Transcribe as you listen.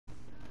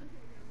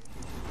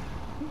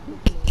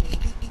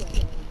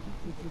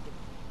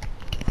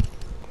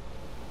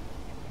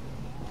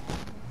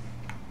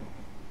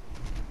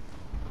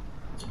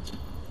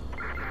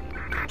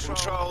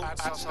Control,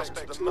 add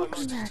suspect to the most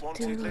Welcome back to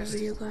wanted another list.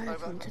 video, guys,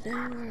 Over. and today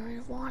we're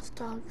going to Watch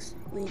Dogs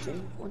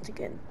Legion once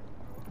again.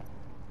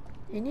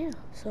 And yeah,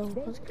 so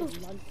let's go.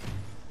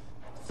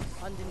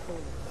 London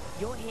Calling.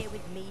 You're here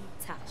with me,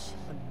 Tash,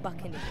 on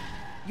Buccaneer,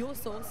 your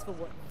source for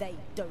what they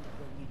don't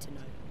want you to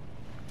know.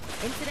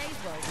 In today's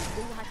world,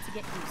 we've all had to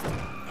get used to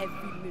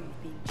every move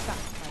being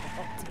tracked by the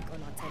optic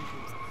on our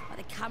temples, by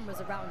the cameras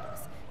around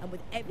us, and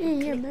with every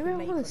Yeah, click maybe we I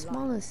make want to online.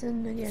 small this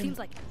in It again. seems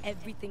like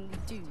everything we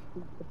do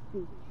is the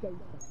big data.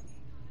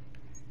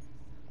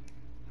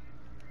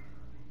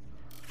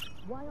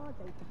 Why are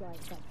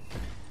data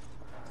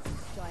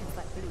giants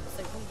like Blue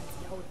so hungry to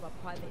get hold of our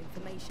private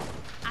information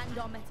and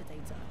our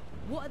metadata?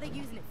 What are they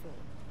using it for?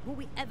 Will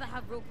we ever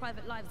have real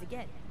private lives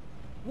again?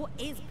 What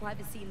is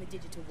privacy in the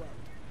digital world?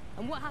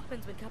 And what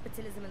happens when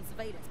capitalism and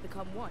surveillance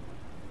become one?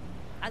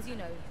 As you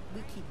know,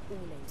 we keep all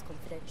names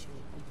confidential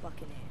on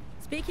Buccaneer.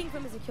 Speaking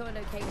from a secure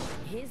location,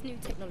 here's new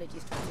technology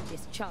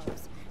strategist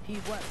Charles, who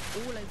works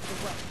all over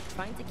the world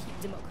trying to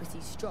keep democracy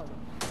strong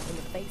in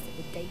the face of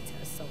the data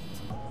assault.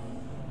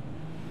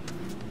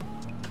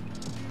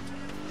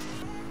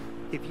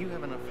 If you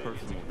have enough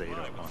personal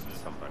data on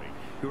somebody,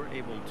 you're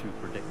able to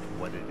predict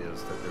what it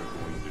is that they're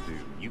going to do.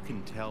 You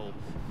can tell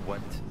what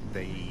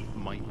they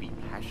might be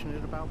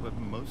passionate about, but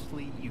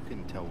mostly you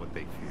can tell what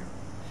they fear.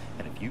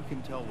 And if you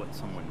can tell what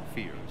someone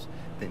fears,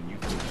 then you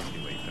can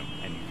manipulate them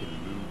and you can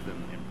move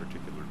them in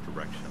particular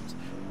directions.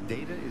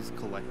 Data is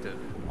collected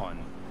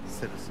on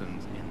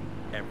citizens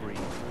in every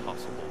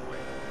possible way.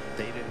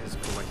 Data is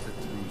collected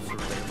through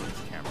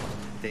surveillance cameras.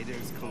 Data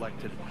is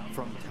collected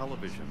from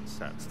television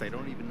sets. They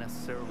don't even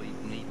necessarily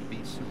need to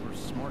be super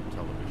smart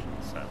television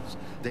sets.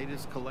 Data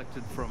is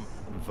collected from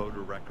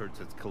voter records.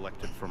 It's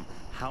collected from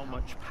how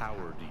much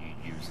power do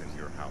you use in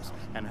your house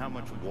and how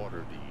much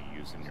water do you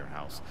use in your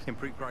house. In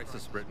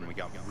pre-crisis Britain, we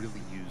got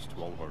really used to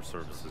all of our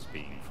services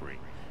being free.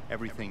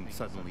 Everything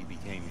suddenly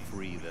became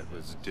free that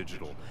was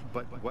digital.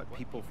 But what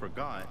people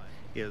forgot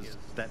is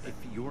that if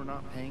you're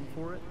not paying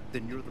for it,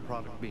 then you're the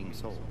product being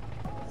sold.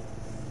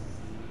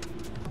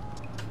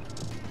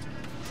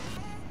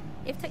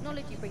 If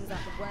technology brings out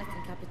the worst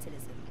in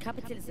capitalism,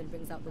 capitalism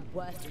brings out the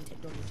worst in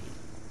technology.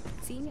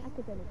 Senior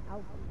academic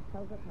Alvin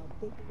tells us how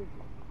big business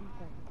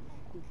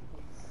is.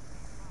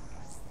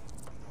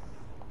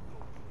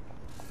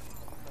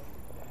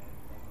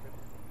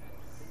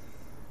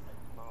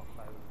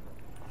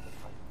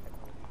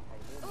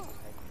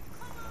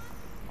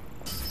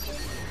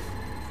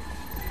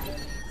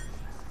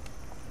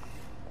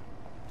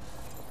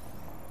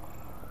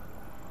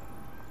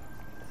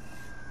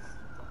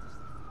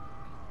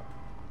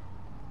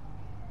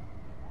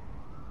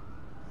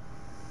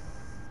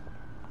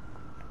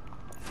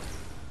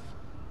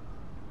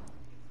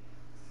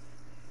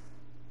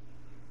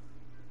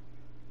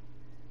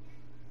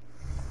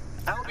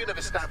 Albion have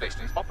established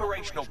an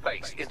operational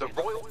base in the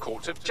Royal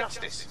Court of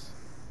Justice.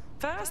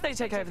 First they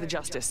take over the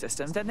justice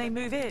system, then they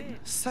move in.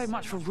 So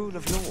much for rule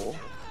of law.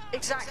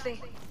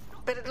 Exactly.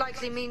 But it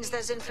likely means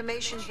there's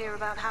information here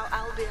about how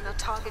Albion are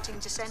targeting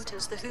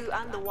dissenters, the who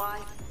and the why.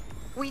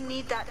 We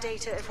need that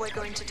data if we're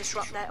going to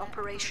disrupt their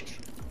operation.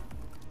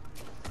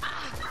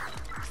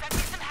 Send me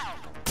some help.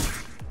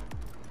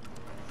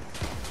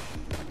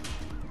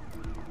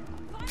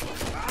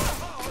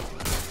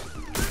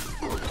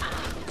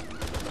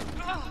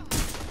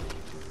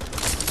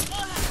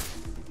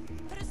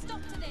 Put a stop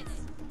to this.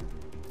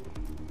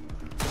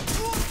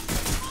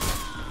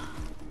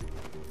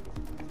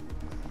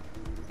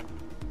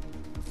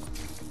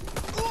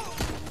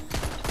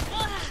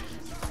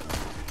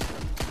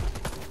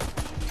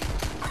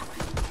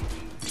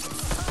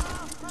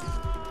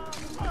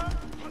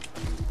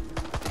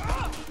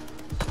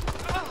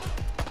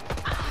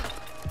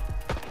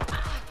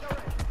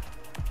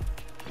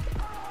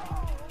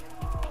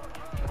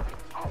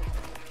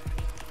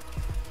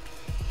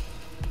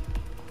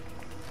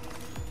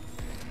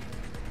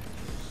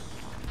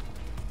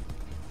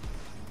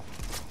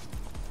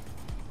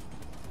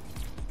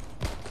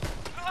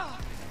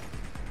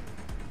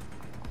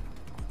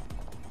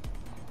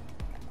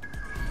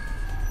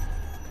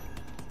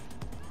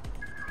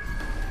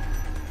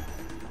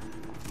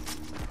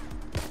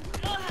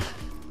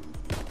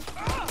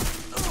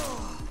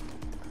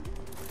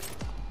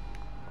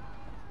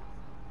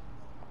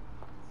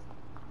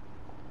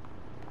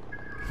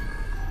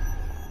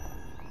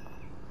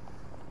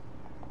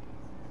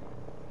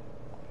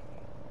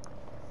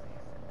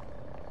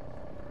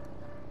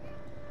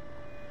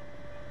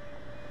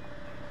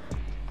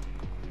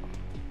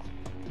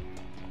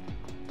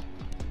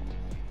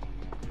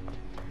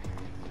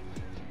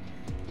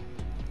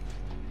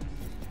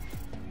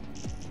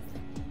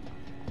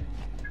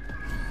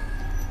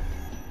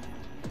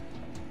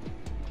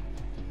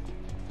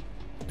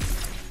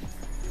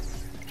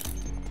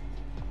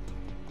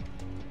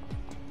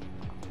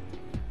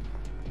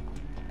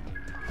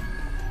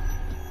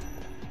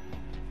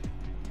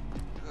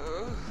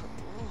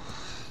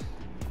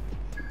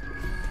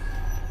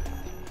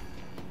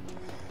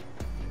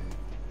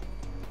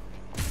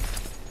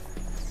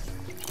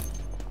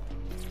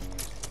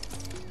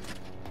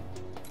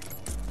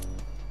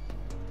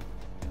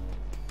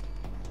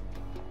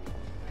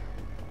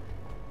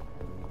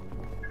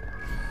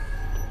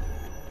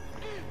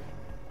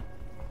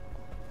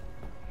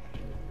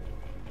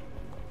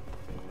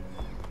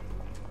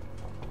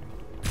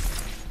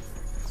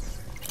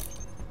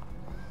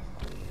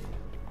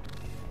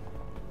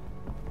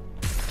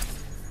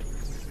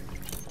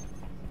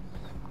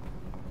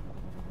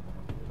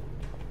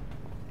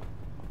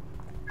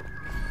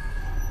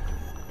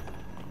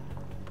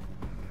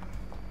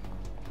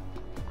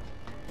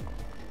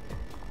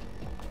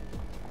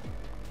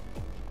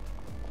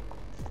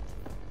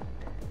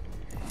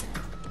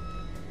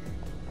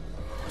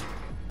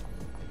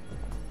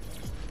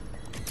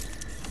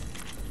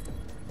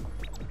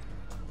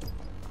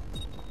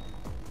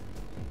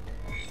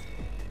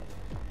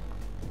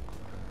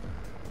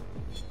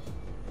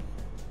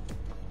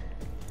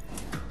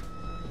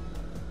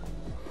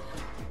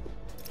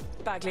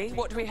 Bagley,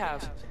 what do we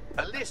have?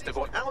 A list of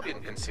what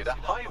Albion consider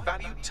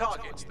high-value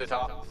targets that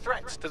are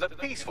threats to the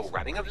peaceful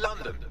running of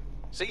London.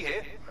 See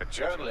here, a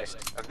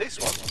journalist, and this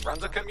one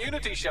runs a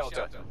community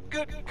shelter.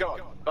 Good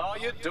God, bar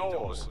your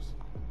doors.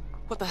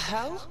 What the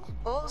hell?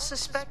 All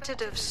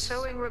suspected of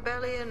sowing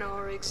rebellion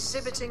or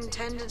exhibiting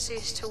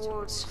tendencies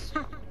towards...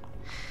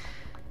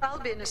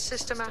 Albion is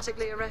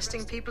systematically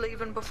arresting people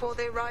even before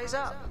they rise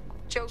up.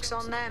 Joke's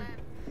on them.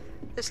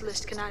 This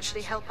list can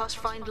actually help us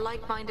find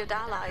like-minded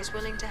allies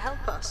willing to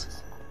help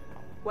us.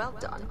 Well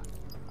done.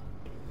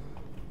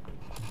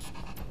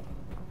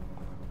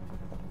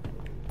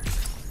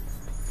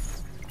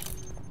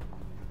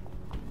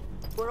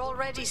 We're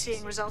already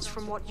seeing results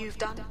from what you've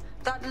done.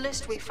 That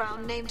list we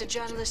found named a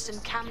journalist in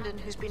Camden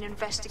who's been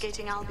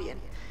investigating Albion.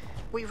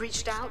 We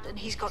reached out and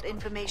he's got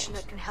information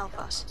that can help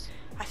us.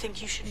 I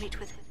think you should meet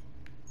with him.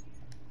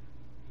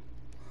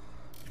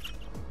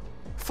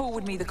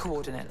 Forward me the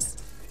coordinates.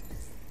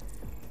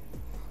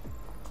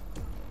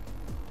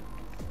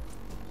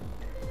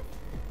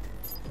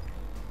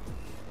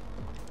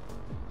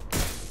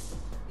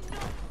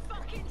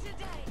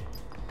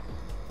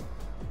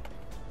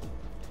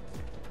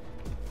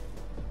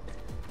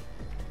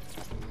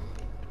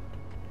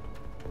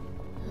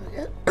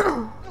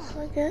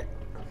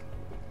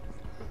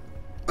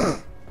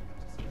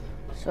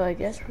 So I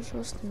guess we're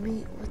supposed to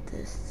meet with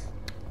this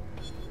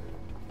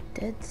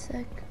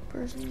DedSec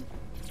person.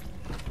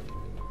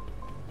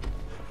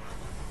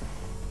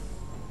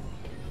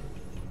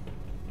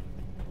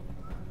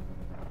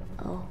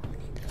 Oh, I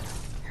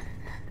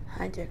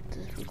need to hijack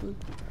this real quick.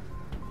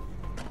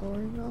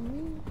 Pouring on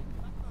me.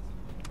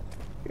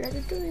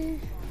 Ratatouille.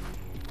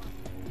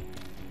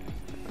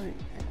 I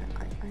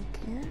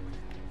can't.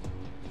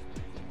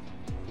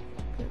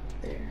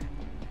 Up there.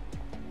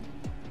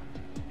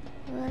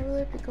 Well, I really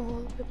have to go all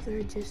the way up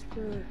there just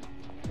for a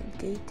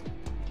gate.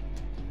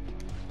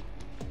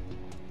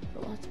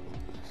 Lots of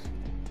us.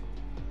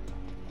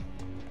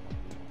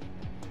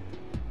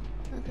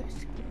 Okay,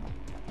 screw.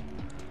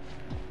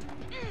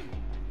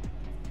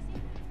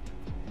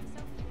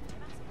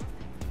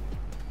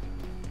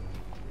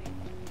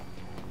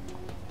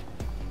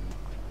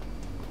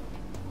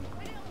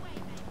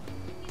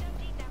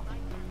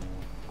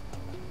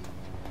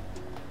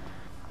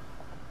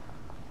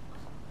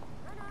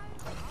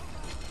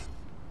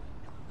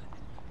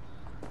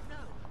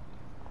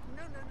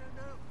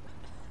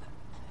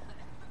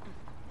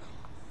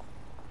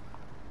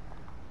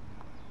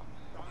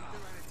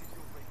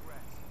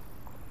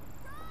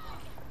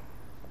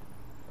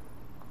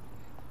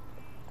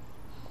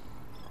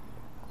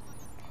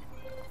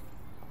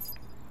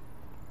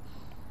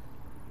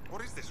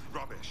 What is this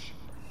rubbish?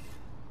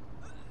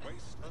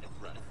 Waste of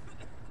breath.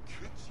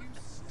 Could you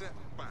step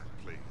back,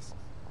 please?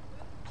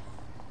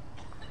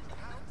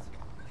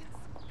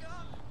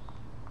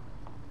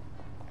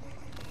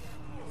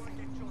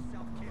 Get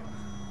yourself killed.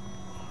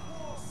 Of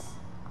course.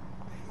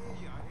 I hear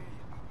you.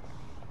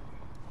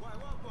 What?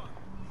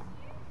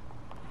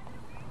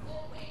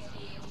 Always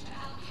yield to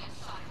Albion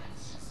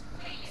silence.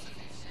 Please,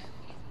 Commissioner.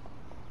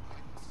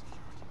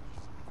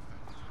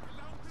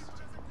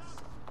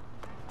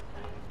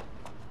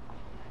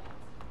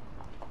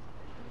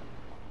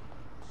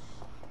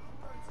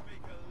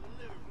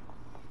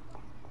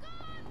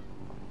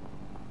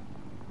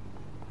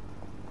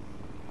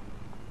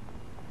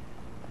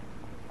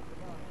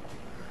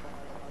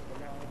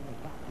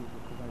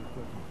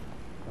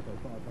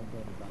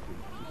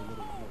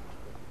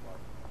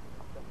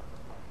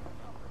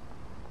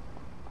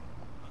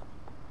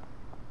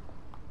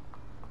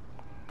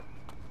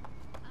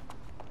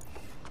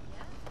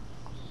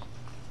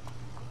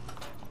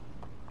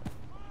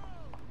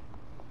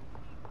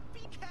 Be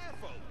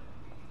careful.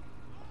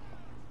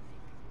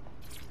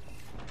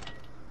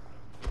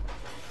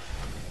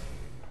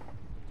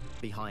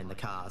 Behind the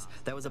cars.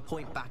 There was a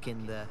point back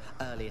in the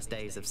earliest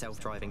days of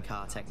self-driving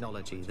car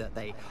technology that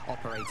they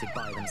operated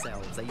by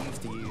themselves. They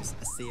used to use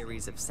a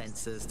series of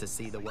sensors to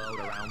see the world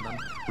around them.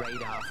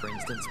 Radar, for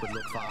instance, would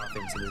look far off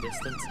into the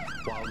distance,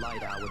 while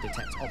LiDAR would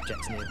detect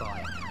objects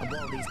nearby. And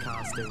while these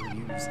cars still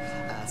use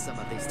some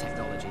of this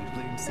technology,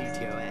 Bloom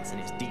CTOS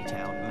and its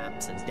detailed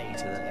maps and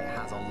data that it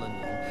has on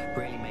London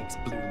really makes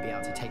Bloom be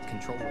able to take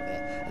control of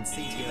it. And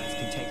CTOS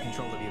can take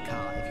control of your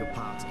car if you're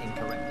parked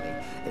incorrectly.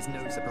 It's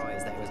no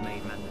surprise that it was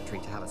made mandatory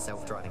to have a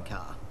self-driving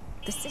car.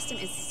 The system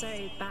is so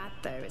bad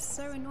though, it's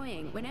so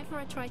annoying. Whenever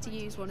I try to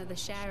use one of the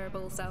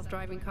shareable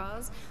self-driving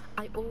cars,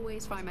 I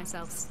always find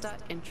myself stuck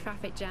in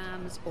traffic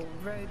jams or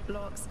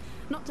roadblocks.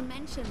 Not to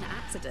mention the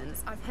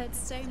accidents. I've heard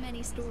so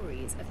many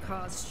stories of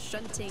cars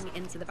shunting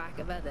into the back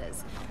of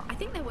others. I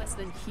think they're worse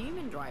than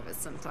human drivers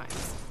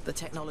sometimes. The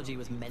technology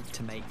was meant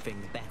to make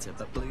things better,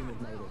 but Bloom has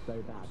made it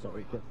so bad that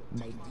it just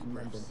makes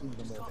London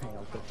even more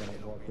chaotic than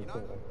it was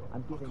before.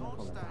 I'm giving up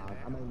on the cars.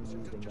 I'm only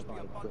using the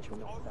bikes which are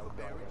not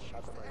self-driving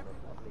at the moment,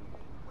 at least.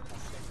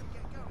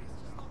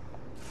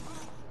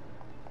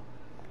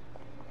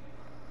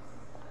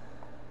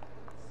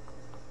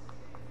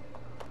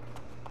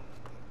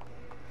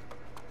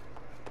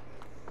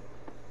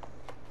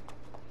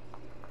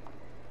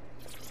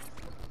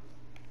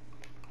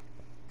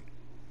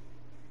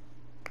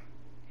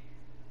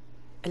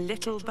 A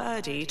little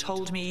birdie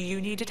told me you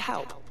needed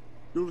help.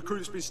 You're the crew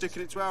that's been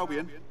sticking it to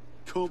Albion?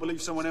 Can't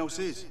believe someone else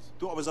is.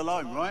 Thought I was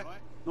alone, right?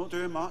 Not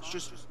doing much,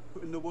 just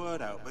putting the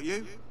word out. But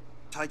you?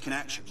 Taking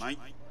action, mate.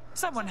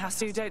 Someone has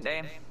to, don't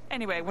they?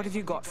 Anyway, what have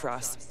you got for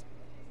us?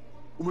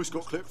 Almost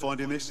got clip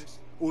finding this.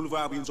 All of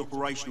Albion's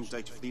operational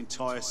data for the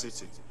entire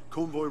city.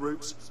 Convoy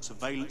routes,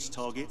 surveillance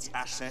targets,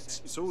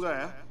 assets. It's all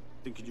there.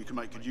 Thinking you can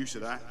make good use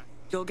of that.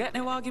 You'll get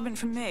no argument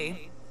from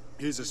me.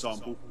 Here's a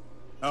sample.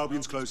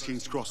 Albion's closed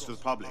King's Cross to the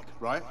public,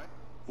 right?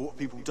 But what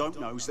people don't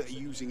know is that they're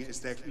using it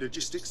as their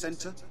logistics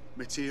centre.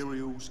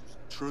 Materials,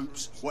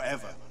 troops,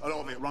 whatever. A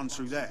lot of it runs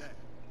through there.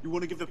 You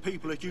want to give the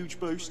people a huge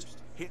boost?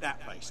 Hit that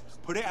place.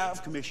 Put it out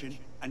of commission,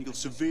 and you'll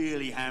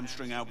severely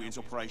hamstring Albion's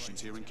operations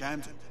here in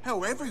Camden.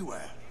 Hell,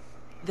 everywhere.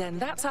 Then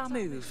that's our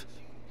move.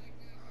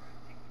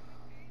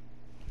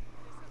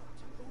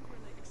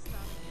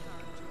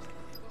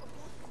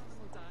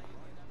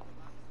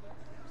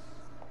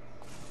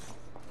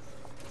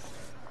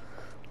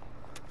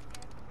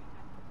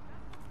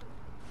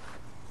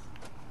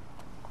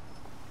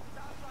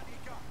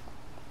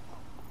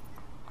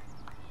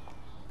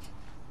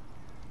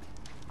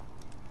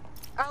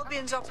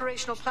 Albion's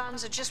operational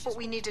plans are just what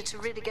we needed to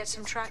really get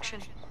some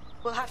traction.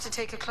 We'll have to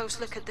take a close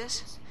look at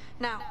this.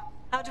 Now,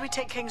 how do we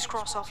take King's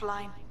Cross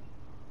offline?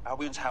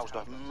 Albion's housed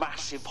a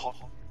massive hot...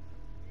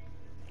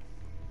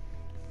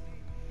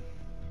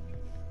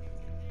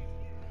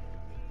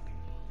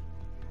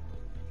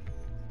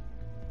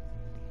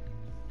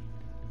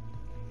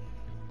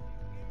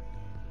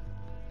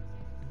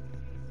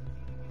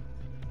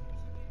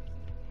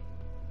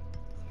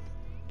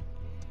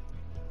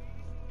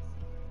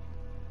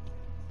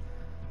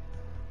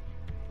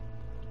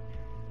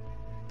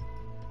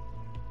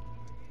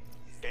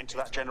 Getting to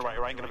that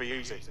generator ain't gonna be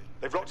easy.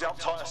 They've locked it up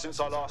tighter since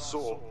I last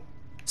saw.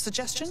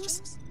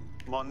 Suggestions?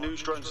 My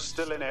news drones are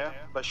still in here.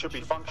 They should be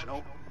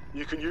functional.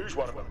 You can use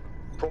one of them.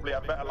 Probably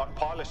have better luck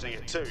piloting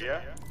it too,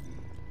 yeah?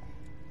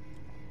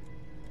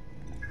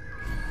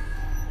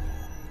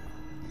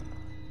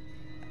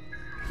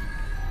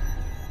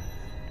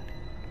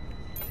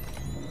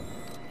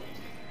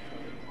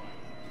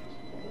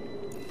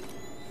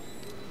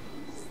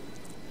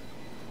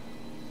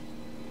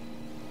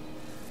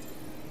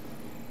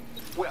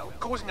 Well,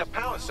 causing a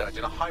power surge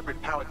in a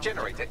hybrid-powered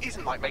generator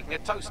isn't like making a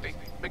toasty.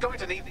 We're going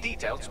to need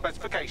detailed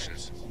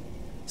specifications.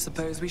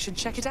 Suppose we should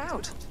check it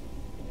out.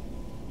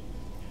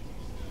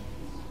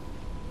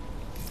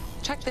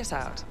 Check this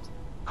out.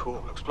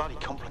 Cool, looks bloody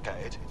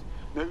complicated.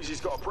 News he's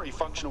got a pretty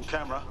functional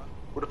camera.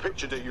 Would a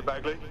picture do you,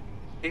 Bagley?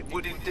 It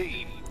would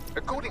indeed.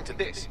 According to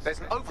this, there's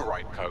an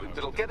override code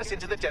that'll get us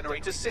into the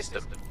generator's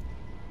system.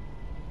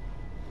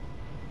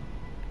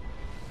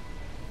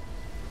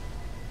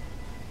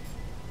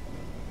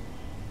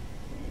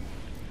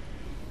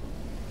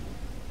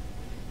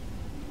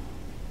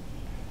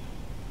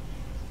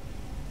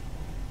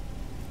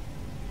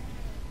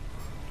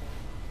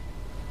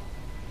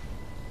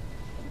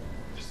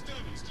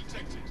 Disturbance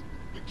detected.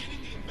 Beginning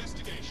the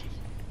investigation.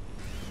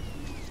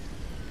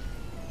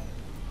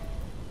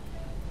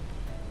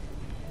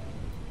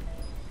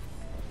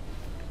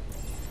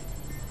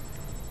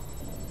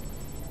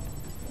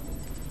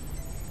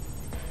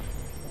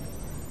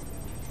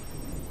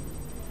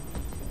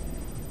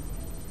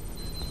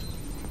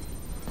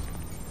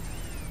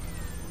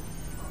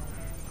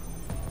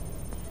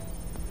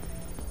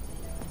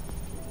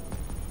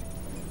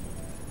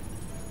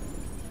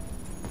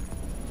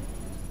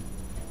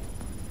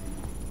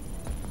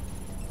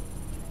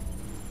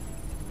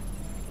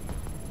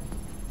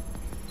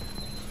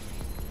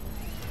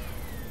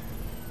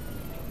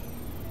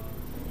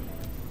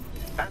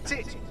 That's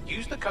it.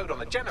 Use the code on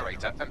the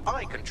generator and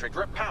I can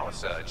trigger a power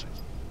surge.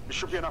 It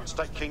should be enough to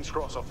take King's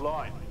Cross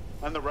offline.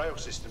 And the rail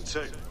system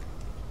too.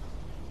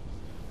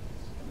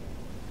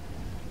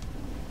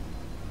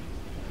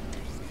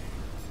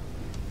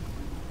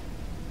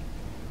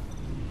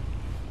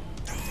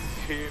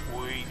 Here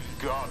we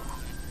go.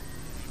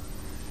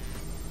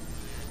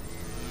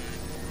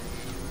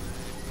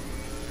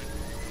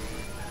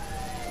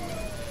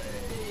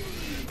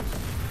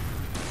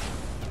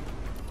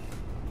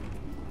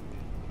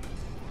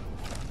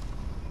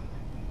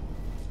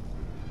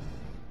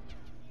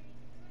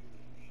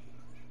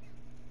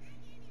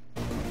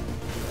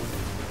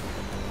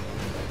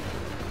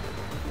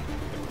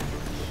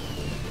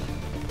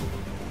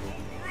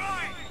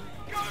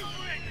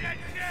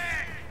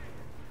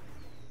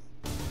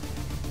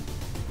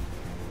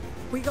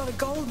 We got a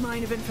gold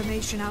mine of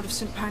information out of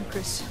St.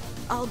 Pancras.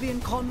 Albion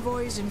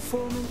convoys,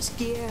 informants,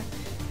 gear,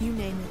 you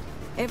name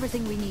it.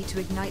 Everything we need to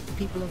ignite the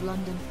people of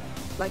London,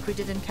 like we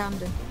did in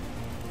Camden.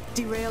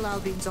 Derail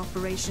Albion's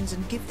operations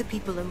and give the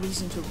people a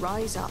reason to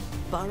rise up,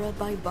 borough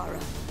by borough.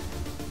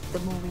 The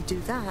more we do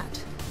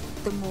that,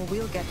 the more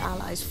we'll get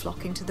allies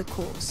flocking to the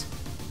cause.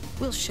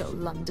 We'll show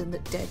London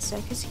that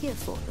DedSec is here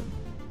for them.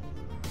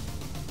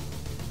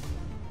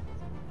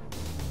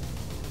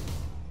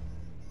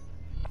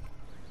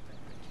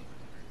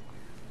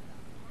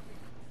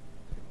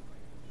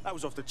 That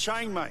was off the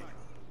chain, mate.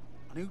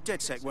 I knew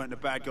DedSec weren't the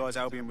bad guys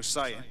Albion was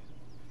saying.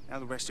 Now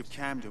the rest of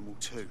Camden will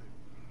too.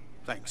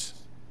 Thanks.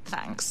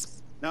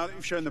 Thanks. Now that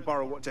you've shown the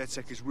borough what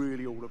DedSec is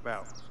really all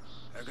about,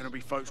 there are going to be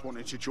folks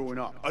wanting to join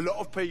up. A lot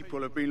of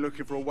people have been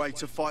looking for a way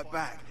to fight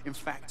back. In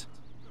fact,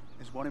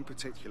 there's one in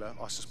particular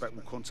I suspect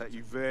will contact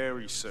you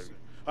very soon.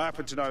 I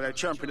happen to know they're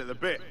champing at the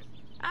bit.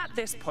 At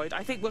this point,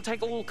 I think we'll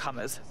take all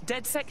comers.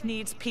 DedSec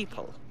needs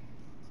people.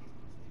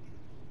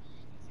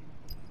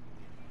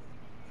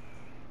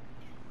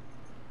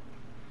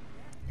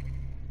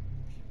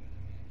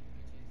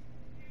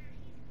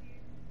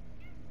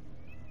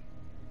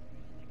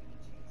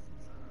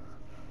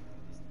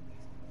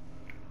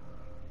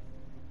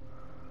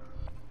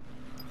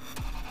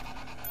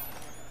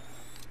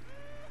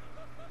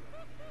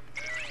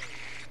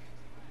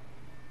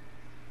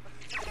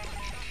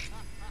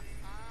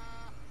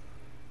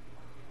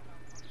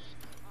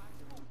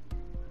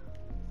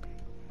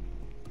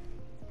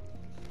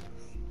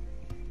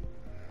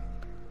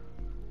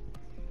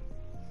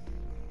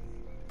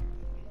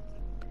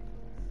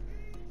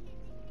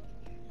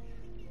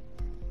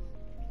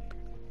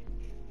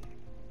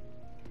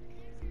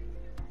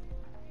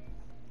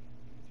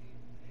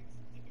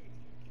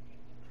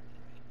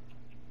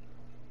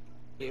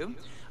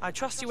 I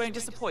trust you won't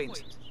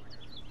disappoint.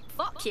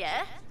 Fuck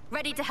yeah!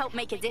 Ready to help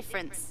make a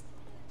difference.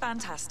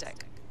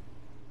 Fantastic.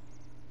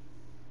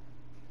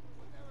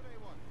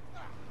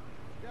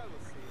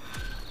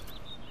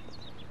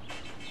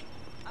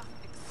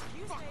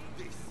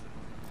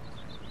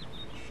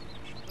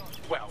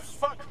 Well,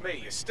 fuck me,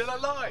 you're still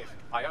alive.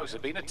 I owe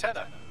Sabine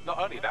tenner. Not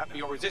only that, but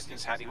your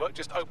resistance handiwork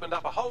just opened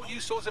up a whole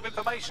new source of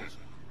information.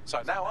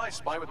 So now I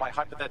spy with my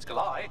hypothetical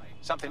eye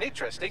something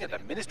interesting at the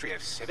Ministry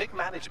of Civic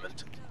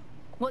Management.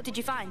 What did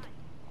you find?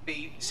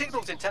 The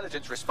Signals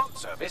Intelligence Response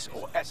Service,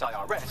 or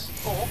SIRS,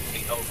 or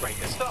the old Grey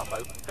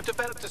Gestapo, have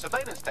developed a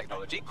surveillance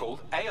technology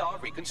called AR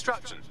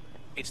Reconstruction.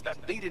 It's the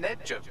bleeding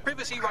edge of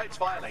privacy rights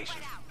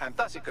violation, and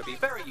thus it could be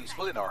very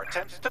useful in our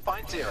attempts to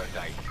find Zero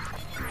Day.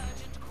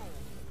 Urgent call.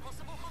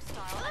 Possible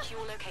hostile at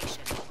your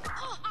location.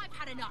 Oh, I've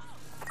had enough.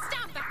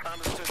 Stand back.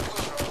 Understood,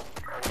 Control.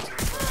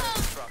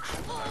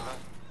 Instruction. Over.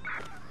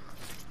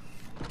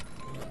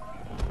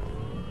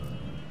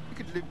 We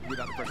could live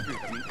without fresh food.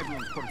 I mean,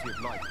 everyone's quality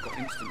of life got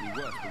instantly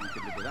worse, but we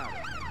could live without it.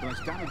 The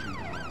most damaging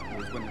part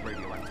was when the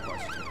radioactive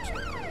isotopes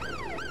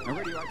stopped. Now,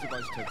 radioactive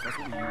isotopes, that's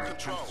what we use for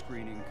cancer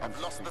screening. I've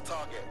lost the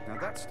target. Now,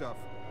 that stuff,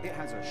 it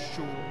has a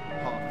short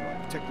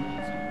half-life.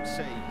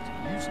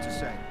 Technetium used to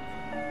save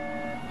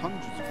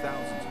hundreds of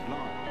thousands of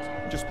lives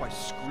just by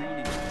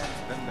screening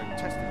cancer, let alone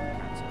testing for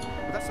cancer.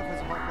 But that stuff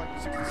has a half-life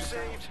of 66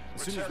 hours.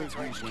 As soon as those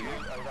rules went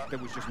out, there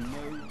was just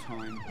no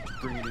time to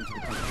bring it into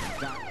the country.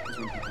 That is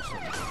when people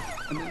stopped.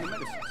 And then the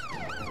medicines.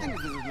 The thing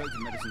is, there's loads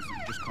of medicines that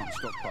you just can't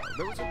stockpile.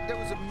 There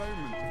was a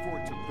moment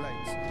before it took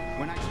place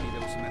when actually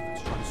there were some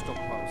efforts trying to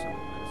stockpile some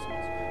of the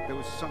medicines. There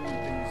were some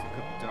things that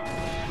could be done.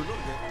 For a lot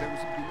of it, there was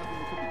nothing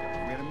that could be done.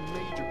 We had a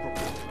major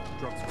problem with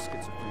drugs for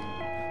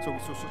schizophrenia. So we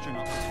saw such an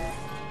uptick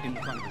in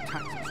kind of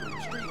attacks on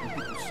the street and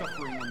people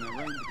suffering on their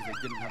own because they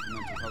didn't have the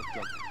mental health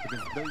drugs,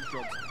 because those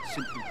drugs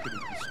simply couldn't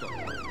be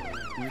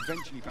stopped. We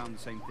eventually found the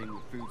same thing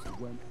with foods that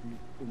weren't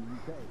used in the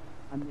UK.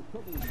 And the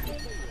trouble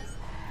is...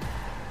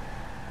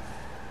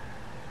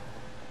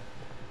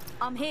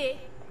 I'm here.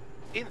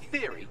 In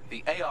theory,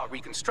 the AR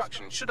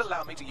reconstruction should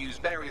allow me to use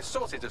various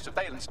sources of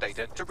surveillance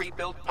data to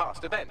rebuild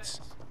past events.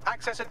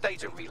 Access a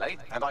data relay,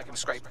 and I can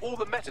scrape all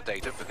the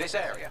metadata for this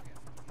area.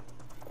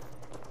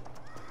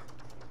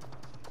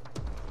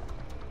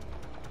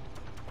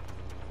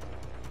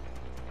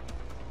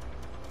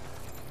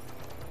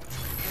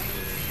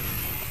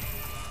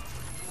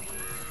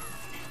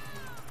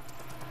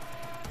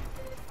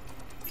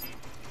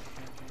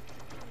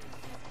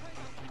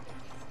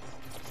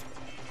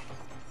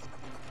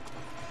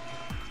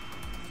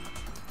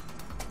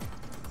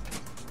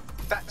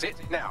 That's it.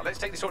 Now, let's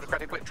take this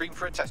autocratic wet dream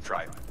for a test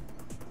drive.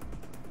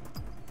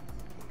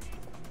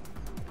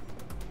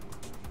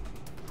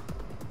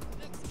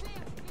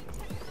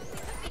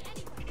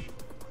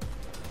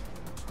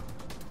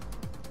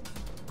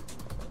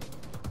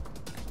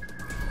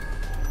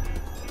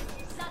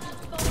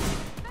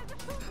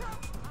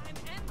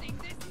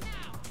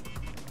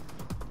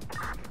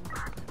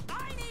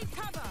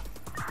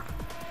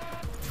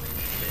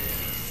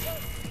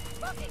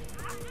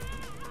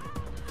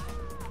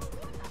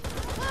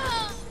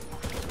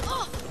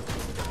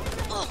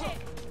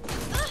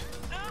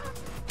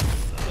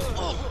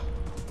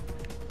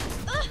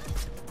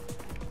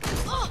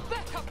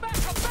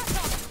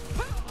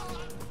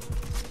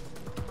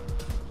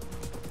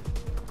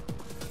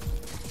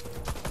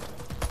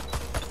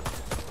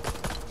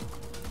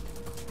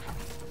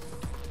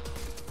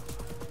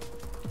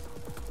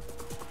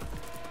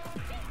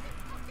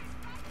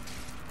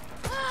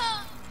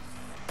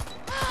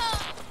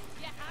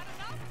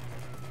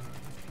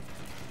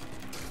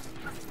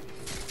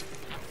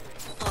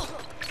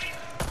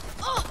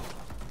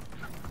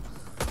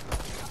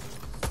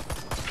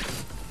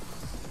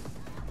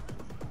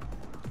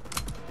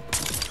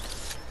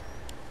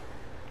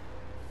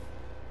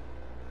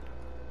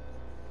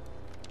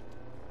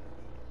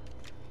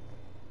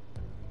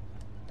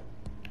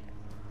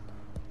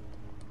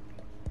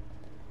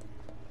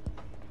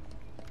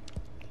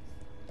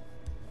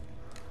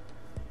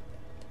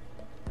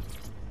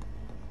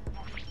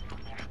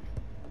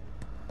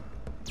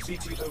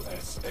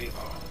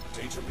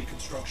 CTOS-AR. Data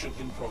reconstruction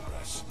in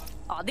progress.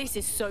 Oh, this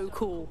is so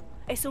cool.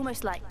 It's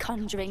almost like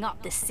conjuring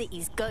up the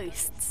city's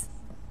ghosts.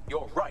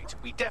 You're right.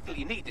 We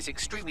definitely need this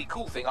extremely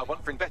cool thing I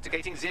want for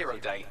investigating Zero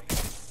Day.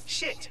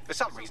 Shit! For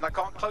some reason I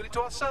can't upload it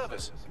to our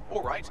servers.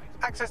 All right,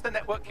 access the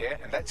network here,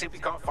 and let's see if we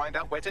can't find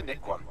out where to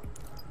nick one.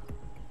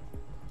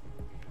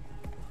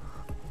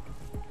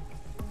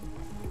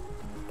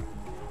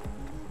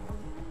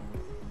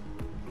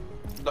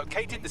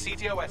 Located the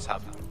CTOS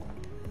hub.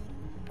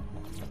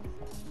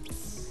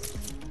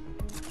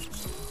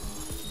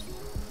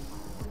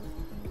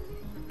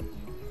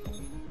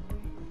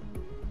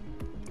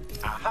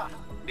 Aha!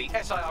 The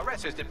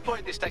SIRS has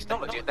deployed this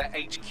technology at their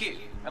HQ,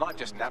 and I've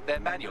just nabbed their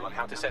manual on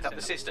how to set up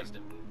the system.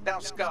 Now,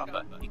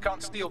 Scarpa, you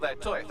can't steal their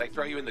toy if they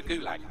throw you in the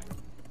gulag.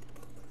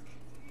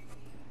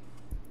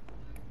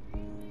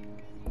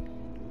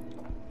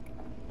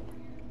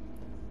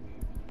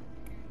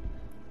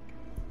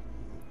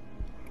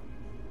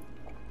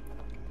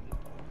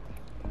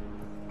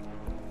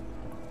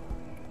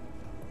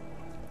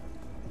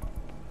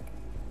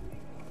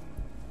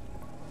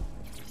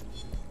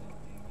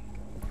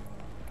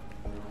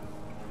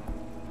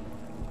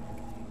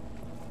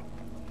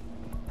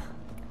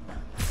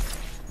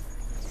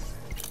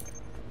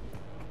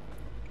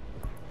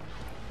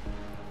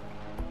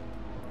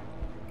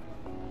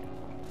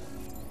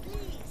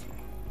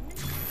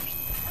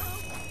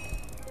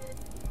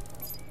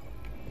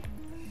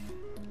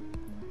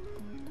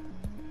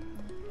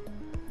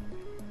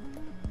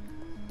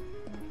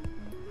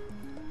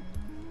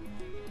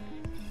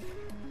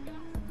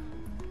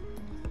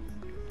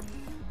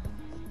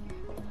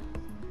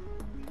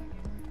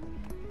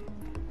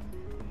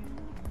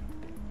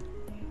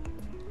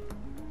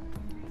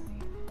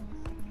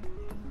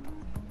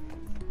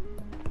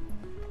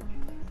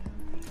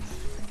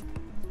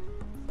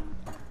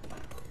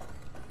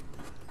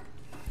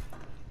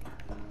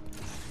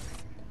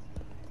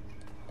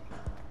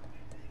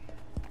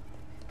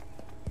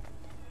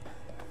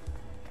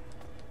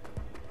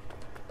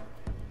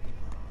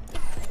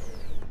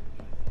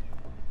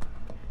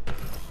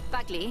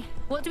 Bagley,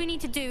 what do we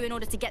need to do in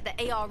order to get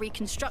the AR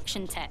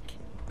reconstruction tech?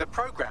 The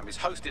program is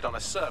hosted on a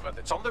server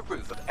that's on the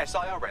roof of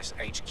SIRS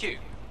HQ.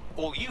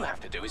 All you have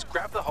to do is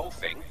grab the whole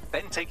thing,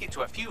 then take it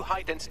to a few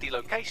high-density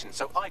locations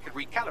so I can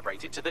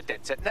recalibrate it to the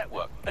DedSet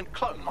network and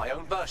clone my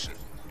own version.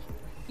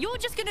 You're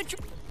just gonna...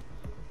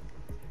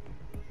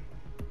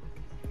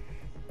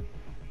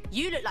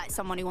 You look like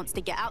someone who wants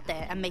to get out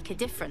there and make a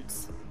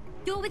difference.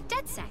 You're with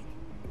DedSec?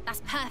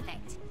 That's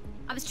perfect.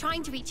 I was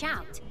trying to reach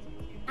out.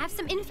 I have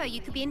some info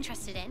you could be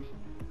interested in.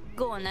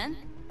 Go on then.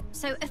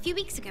 So, a few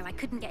weeks ago I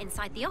couldn't get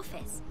inside the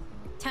office.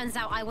 Turns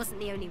out I wasn't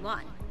the only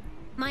one.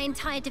 My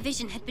entire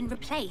division had been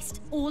replaced,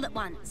 all at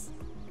once.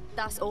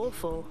 That's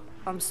awful.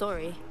 I'm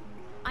sorry.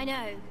 I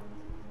know.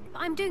 But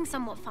I'm doing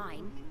somewhat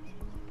fine.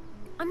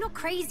 I'm not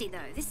crazy, though.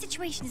 This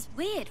situation is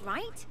weird,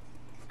 right?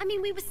 I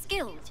mean, we were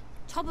skilled,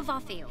 top of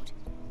our field.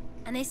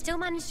 And they still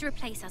managed to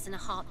replace us in a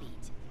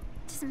heartbeat.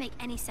 Doesn't make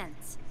any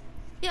sense.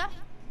 Yeah,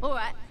 all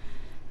right.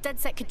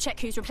 DedSec could check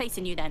who's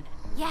replacing you then.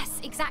 Yes,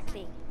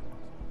 exactly.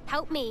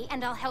 Help me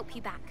and I'll help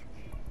you back.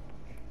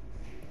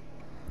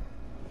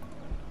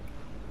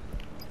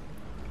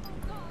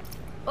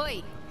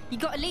 Oi, you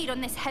got a lead on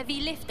this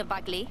heavy lifter,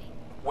 Bagley?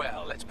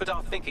 Well, let's put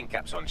our thinking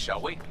caps on,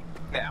 shall we?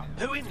 Now,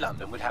 who in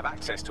London would have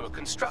access to a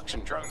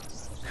construction drone?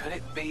 Could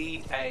it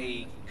be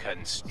a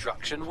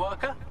construction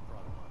worker?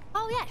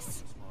 Oh,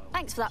 yes.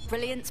 Thanks for that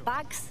brilliance,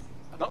 Bags.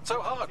 Not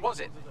so hard, was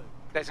it?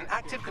 There's an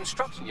active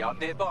construction yard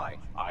nearby.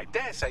 I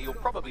dare say you'll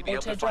probably be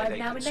able to find a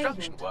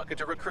construction worker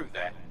to recruit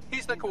there.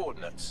 Here's the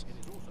coordinates.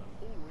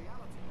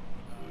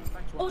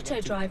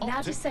 Auto drive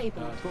now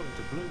disabled. According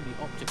to Bloom,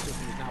 the optic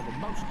system is now the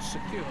most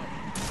secure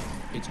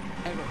it's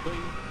ever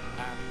been.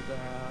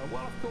 And,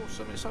 well, of course,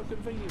 I mean, it's so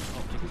convenient,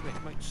 optic, isn't it?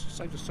 It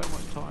saves us so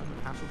much time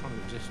and hassle trying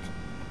to exist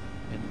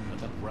in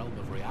the realm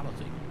of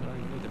reality. We don't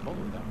even need to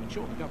bother with that. I mean,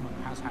 sure, the government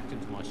has hacked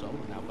into my soul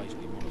and now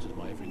basically monitors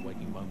my every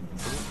waking moment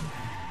and thought.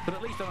 But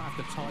at least I don't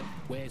have to type,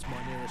 where's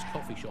my nearest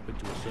coffee shop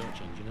into a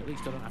search engine. At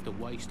least I don't have to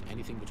waste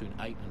anything between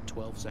 8 and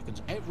 12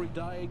 seconds every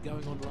day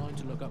going online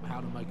to look up how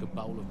to make a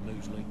bowl of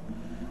muesli.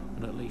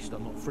 And at least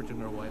I'm not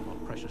frittering away my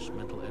precious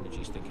mental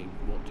energies thinking,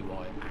 what do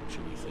I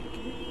actually think?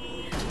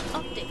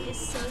 Optic is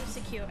so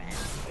secure, Anne.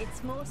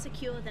 It's more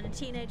secure than a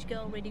teenage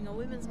girl reading a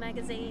women's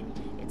magazine.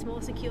 It's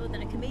more secure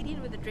than a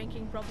comedian with a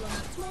drinking problem.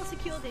 It's more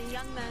secure than a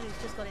young man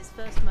who's just got his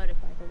first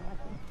motorcycle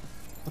rifle.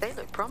 They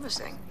look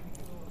promising.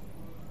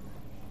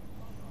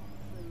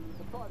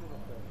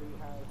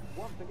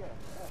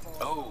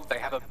 Oh, they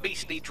have a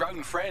beastly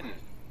drone friend.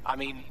 I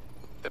mean,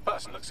 the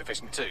person looks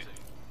efficient too.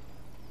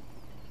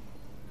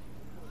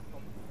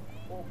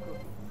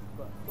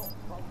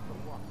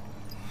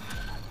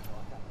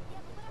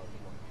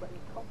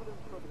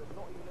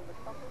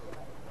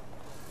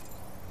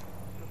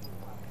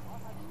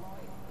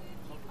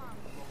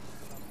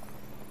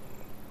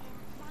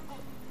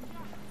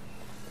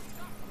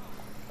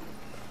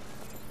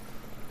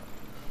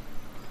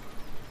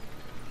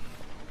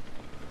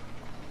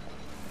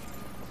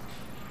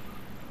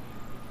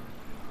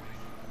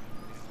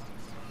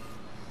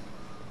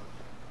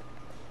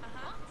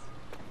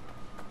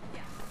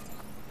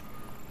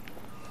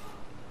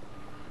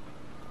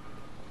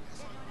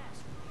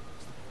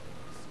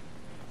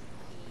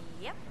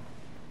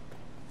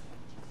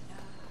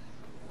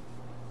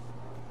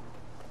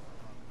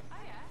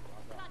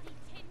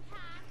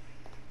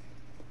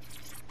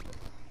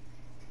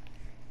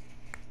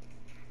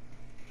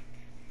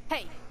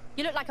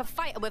 You look like a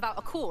fighter without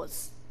a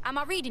cause. Am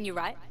I reading you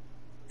right?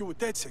 You're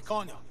dead sick,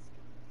 aren't you?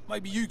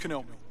 Maybe you can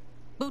help me.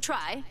 We'll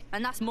try,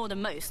 and that's more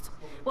than most.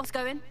 What's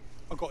going?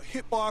 I got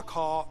hit by a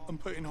car and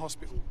put in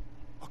hospital.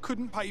 I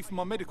couldn't pay for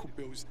my medical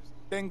bills.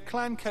 Then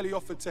Clan Kelly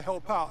offered to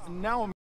help out, and now I'm